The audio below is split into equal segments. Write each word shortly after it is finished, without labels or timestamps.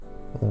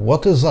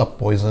What is up,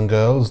 boys and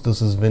girls? This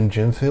is Vin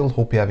Ginfield.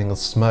 Hope you're having a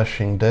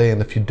smashing day,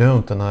 and if you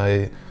don't, then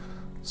I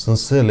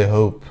sincerely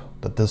hope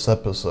that this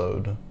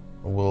episode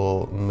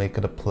will make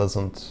it a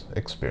pleasant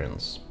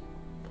experience.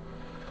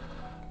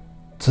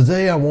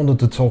 Today I wanted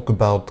to talk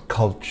about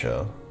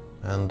culture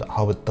and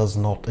how it does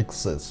not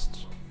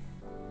exist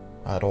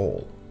at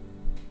all.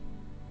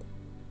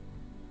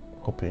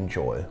 Hope you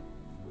enjoy.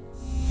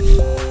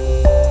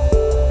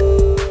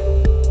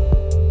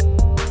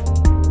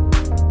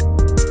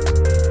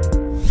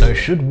 I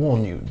should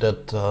warn you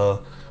that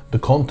the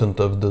content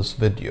of this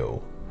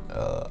video,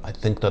 I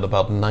think that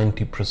about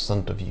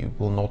 90% of you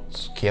will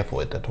not care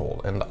for it at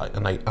all, and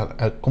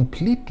I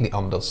completely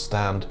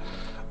understand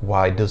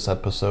why this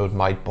episode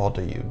might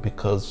bother you,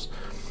 because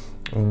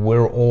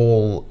we're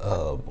all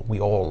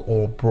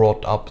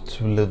brought up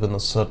to live in a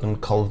certain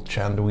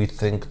culture, and we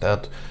think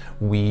that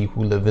we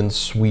who live in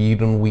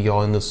Sweden, we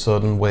are in a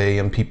certain way,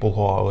 and people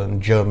who are in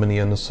Germany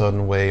in a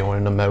certain way, or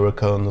in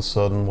America in a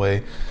certain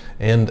way.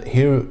 And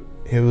here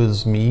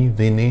is me,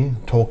 Vinny,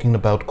 talking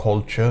about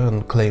culture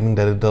and claiming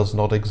that it does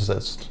not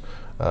exist.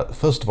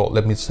 First of all,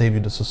 let me save you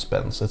the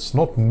suspense. It's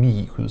not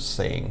me who's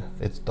saying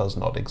it does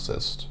not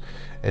exist.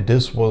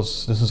 This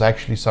is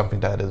actually something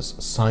that is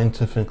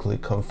scientifically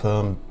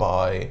confirmed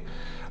by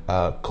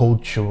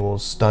cultural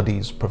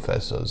studies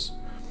professors.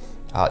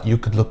 You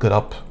could look it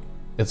up.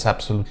 It's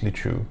absolutely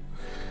true.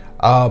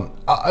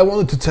 I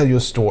wanted to tell you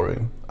a story,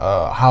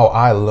 how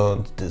I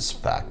learned this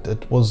fact.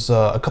 It was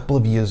a couple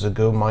of years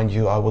ago, mind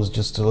you. I was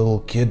just a little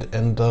kid,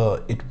 and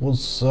it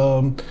was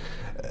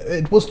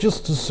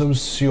just a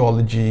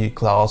sociology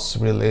class,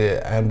 really,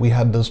 and we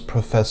had this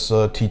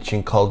professor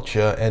teaching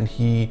culture, and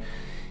he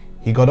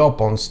got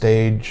up on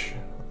stage.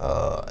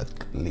 At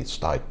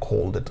least I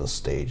called it a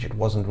stage. It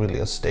wasn't really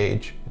a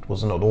stage. It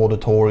was an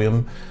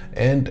auditorium,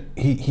 and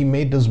he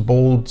made this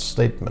bold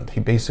statement.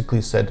 He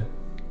basically said,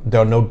 there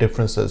are no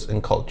differences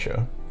in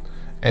culture.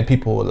 And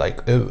people were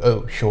like,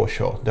 oh,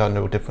 sure, there are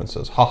no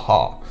differences,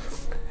 haha.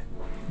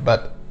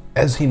 But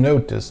as he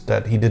noticed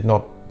that he did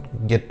not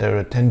get their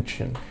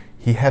attention,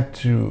 he had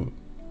to,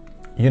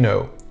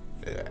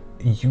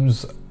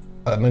 use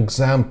an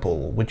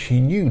example which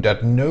he knew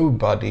that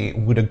nobody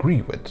would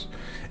agree with.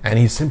 And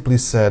he simply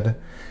said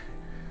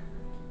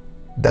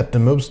that the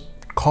most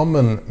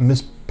common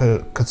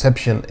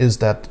misperception is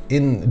that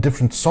in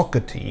different soccer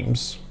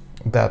teams,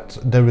 that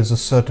there is a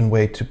certain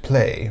way to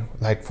play.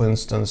 Like, for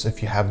instance,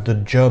 if you have the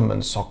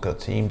German soccer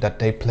team, that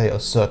they play a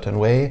certain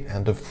way,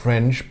 and the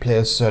French play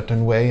a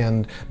certain way,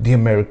 and the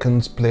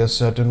Americans play a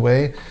certain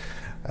way,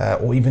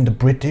 or even the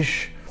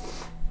British.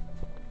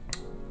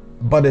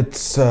 But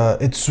it's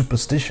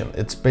superstition.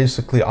 It's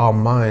basically our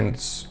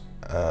minds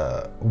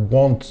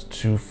want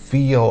to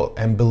feel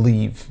and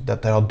believe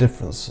that there are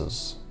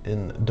differences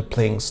in the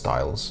playing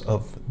styles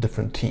of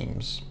different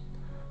teams.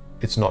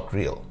 It's not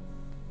real.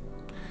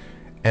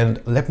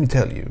 And let me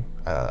tell you,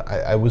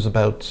 I was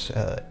about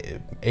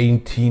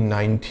 18,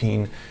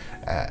 19.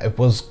 It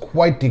was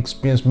quite the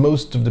experience.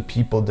 Most of the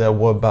people there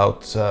were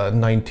about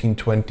 19,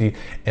 20,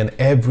 and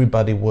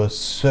everybody was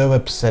so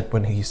upset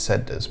when he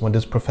said this, when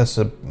this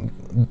professor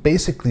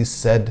basically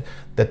said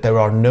that there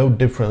are no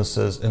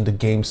differences in the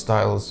game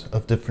styles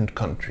of different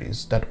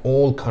countries, that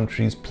all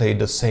countries play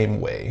the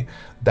same way,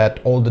 that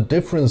all the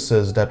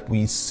differences that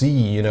we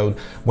see,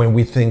 when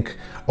we think,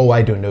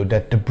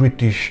 that the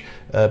British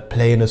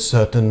play in a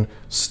certain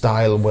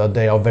style where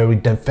they are very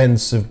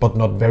defensive but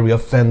not very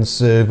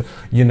offensive,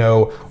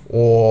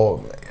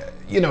 or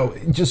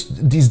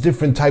just these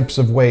different types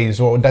of ways,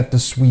 or that the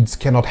Swedes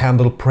cannot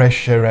handle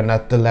pressure and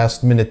at the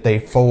last minute they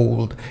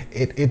fold.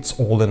 It's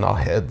all in our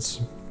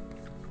heads.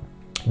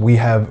 We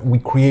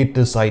create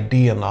this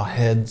idea in our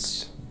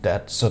heads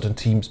that certain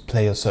teams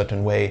play a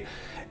certain way,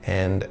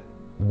 and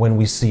when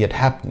we see it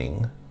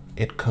happening,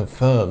 it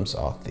confirms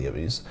our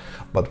theories.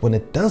 But when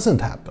it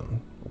doesn't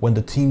happen, when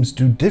the teams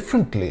do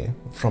differently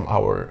from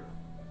our,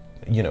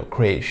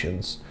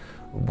 creations,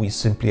 we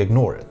simply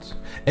ignore it.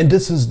 And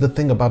this is the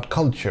thing about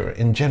culture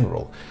in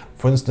general.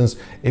 For instance,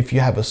 if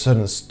you have a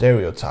certain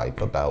stereotype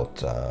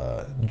about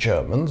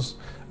Germans,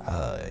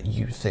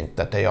 you think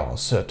that they are a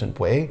certain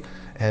way,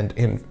 and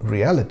in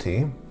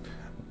reality,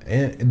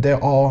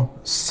 there are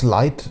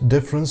slight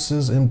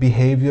differences in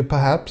behavior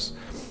perhaps,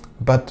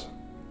 but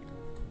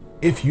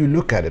if you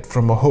look at it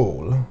from a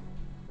whole,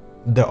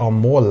 there are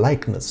more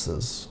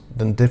likenesses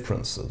than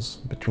differences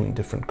between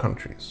different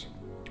countries.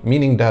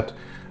 Meaning that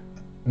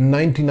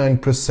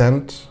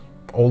 99%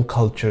 all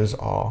cultures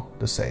are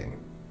the same.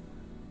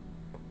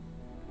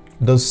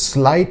 The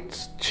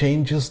slight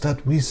changes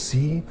that we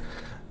see,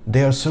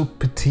 they are so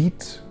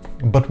petite,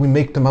 but we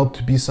make them out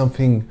to be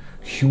something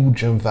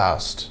huge and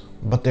vast,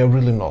 but they're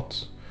really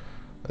not.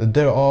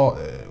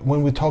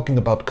 When we're talking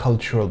about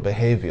cultural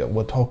behavior,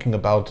 we're talking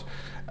about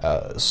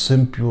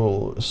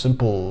simple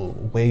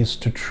ways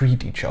to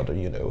treat each other,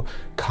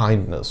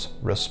 kindness,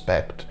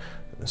 respect,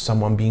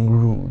 someone being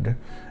rude.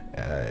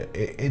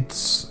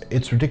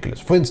 It's ridiculous.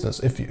 For instance,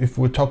 if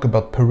we talk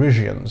about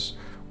Parisians,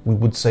 we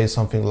would say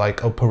something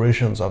like,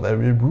 Parisians are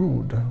very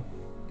rude.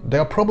 they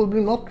are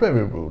probably not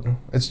very rude.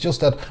 It's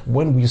just that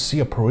when we see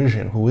a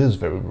Parisian who is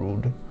very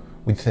rude,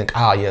 we think,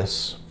 ah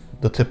yes,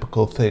 the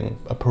typical thing,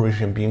 a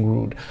Parisian being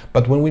rude.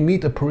 But when we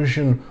meet a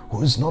Parisian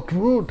who is not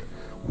rude,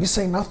 we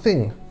say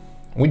nothing.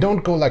 We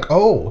don't go like,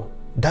 oh,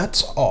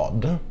 that's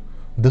odd.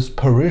 This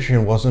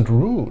Parisian wasn't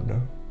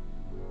rude.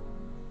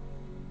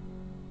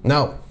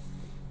 Now,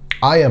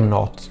 I am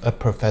not a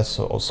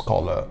professor or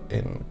scholar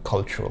in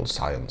cultural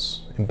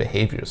science, in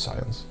behavior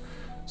science,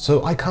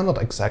 so I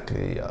cannot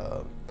exactly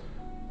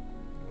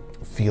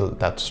feel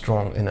that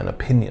strong in an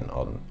opinion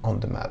on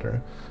the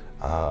matter.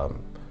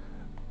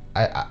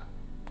 I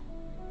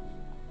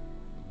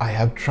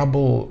have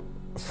trouble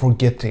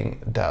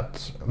forgetting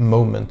that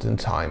moment in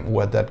time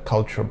where that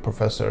cultural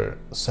professor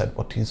said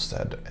what he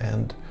said,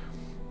 and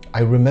I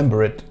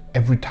remember it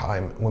every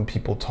time when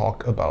people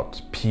talk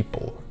about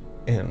people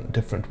in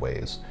different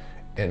ways,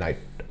 and I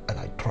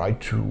try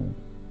to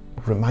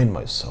remind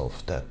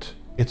myself that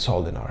it's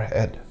all in our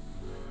head.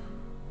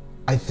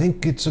 I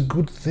think it's a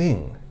good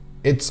thing.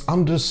 It's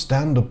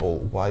understandable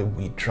why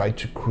we try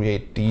to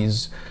create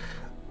these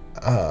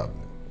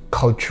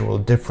cultural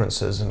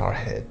differences in our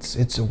heads.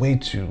 It's a way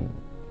to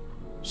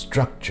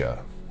structure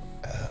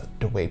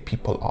the way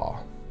people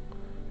are.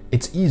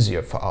 It's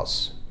easier for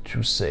us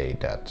to say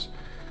that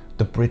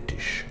the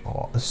British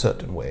are a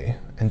certain way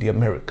and the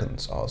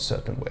Americans are a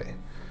certain way.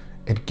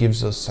 It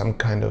gives us some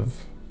kind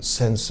of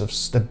sense of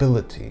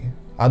stability.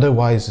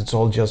 Otherwise, it's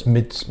all just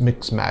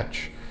mix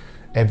match.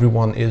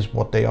 Everyone is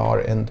what they are,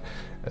 and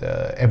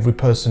every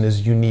person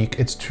is unique.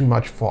 It's too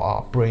much for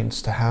our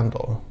brains to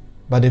handle.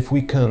 But if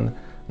we can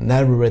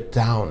narrow it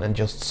down and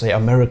just say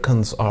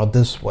Americans are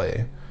this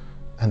way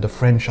and the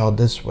French are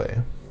this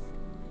way,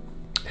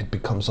 it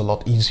becomes a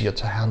lot easier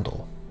to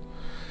handle.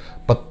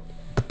 But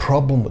the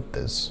problem with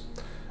this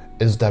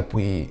is that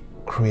we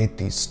create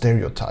these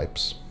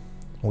stereotypes.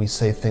 We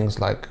say things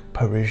like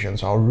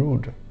Parisians are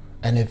rude,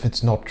 and if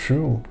it's not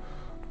true,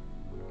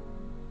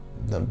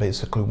 then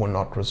basically we're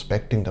not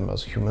respecting them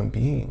as human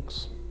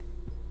beings.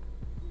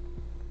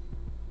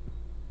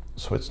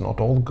 So it's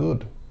not all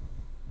good.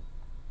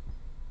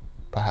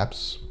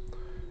 Perhaps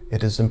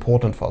it is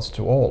important for us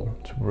to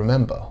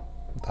remember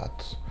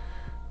that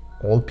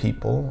all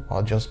people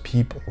are just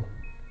people,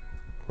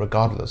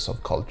 regardless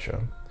of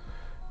culture.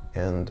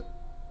 And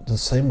the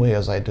same way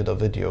as I did a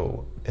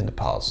video in the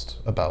past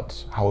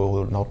about how I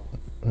will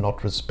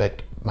not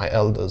respect my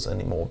elders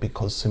anymore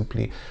because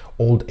simply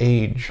old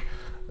age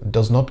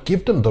does not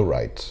give them the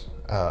right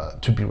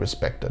to be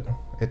respected.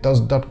 It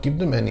does not give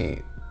them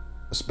any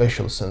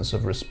special sense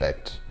of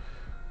respect.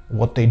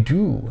 What they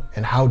do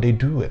and how they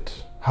do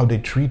it, how they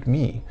treat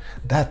me,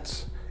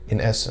 that in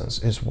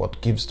essence is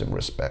what gives them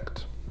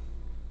respect.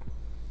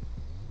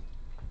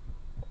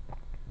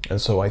 And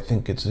so I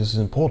think it is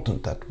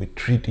important that we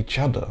treat each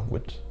other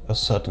with a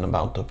certain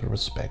amount of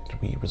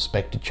respect. We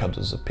respect each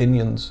other's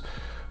opinions,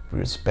 we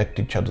respect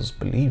each other's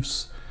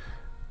beliefs,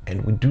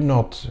 and we do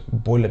not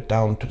boil it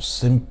down to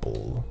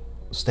simple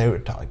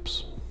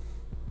stereotypes.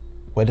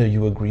 Whether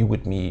you agree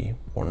with me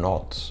or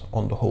not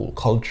on the whole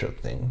culture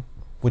thing,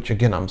 which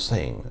again I'm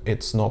saying,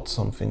 it's not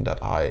something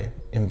that I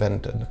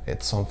invented,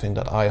 it's something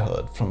that I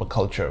heard from a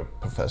culture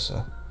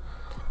professor.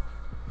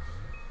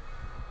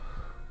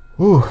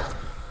 Ooh.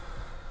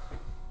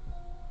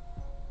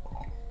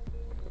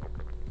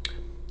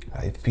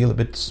 I feel a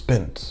bit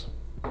spent.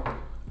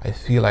 I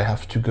feel I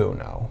have to go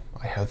now.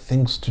 I have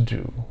things to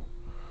do.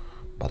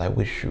 But I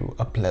wish you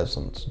a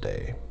pleasant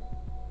day.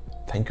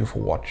 Thank you for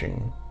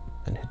watching,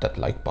 and hit that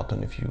like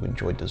button if you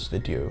enjoyed this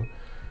video,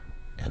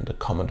 and a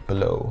comment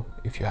below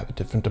if you have a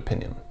different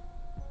opinion.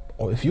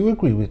 Or if you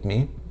agree with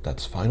me,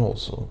 that's fine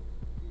also.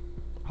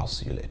 I'll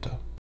see you later.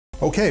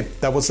 Okay,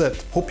 that was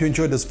it. Hope you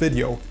enjoyed this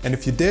video, and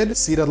if you did,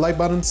 see that like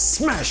button,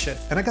 smash it!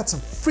 And I got some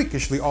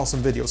freakishly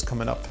awesome videos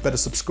coming up. Better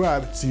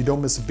subscribe so you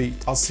don't miss a beat.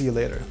 I'll see you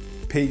later.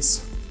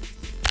 Peace.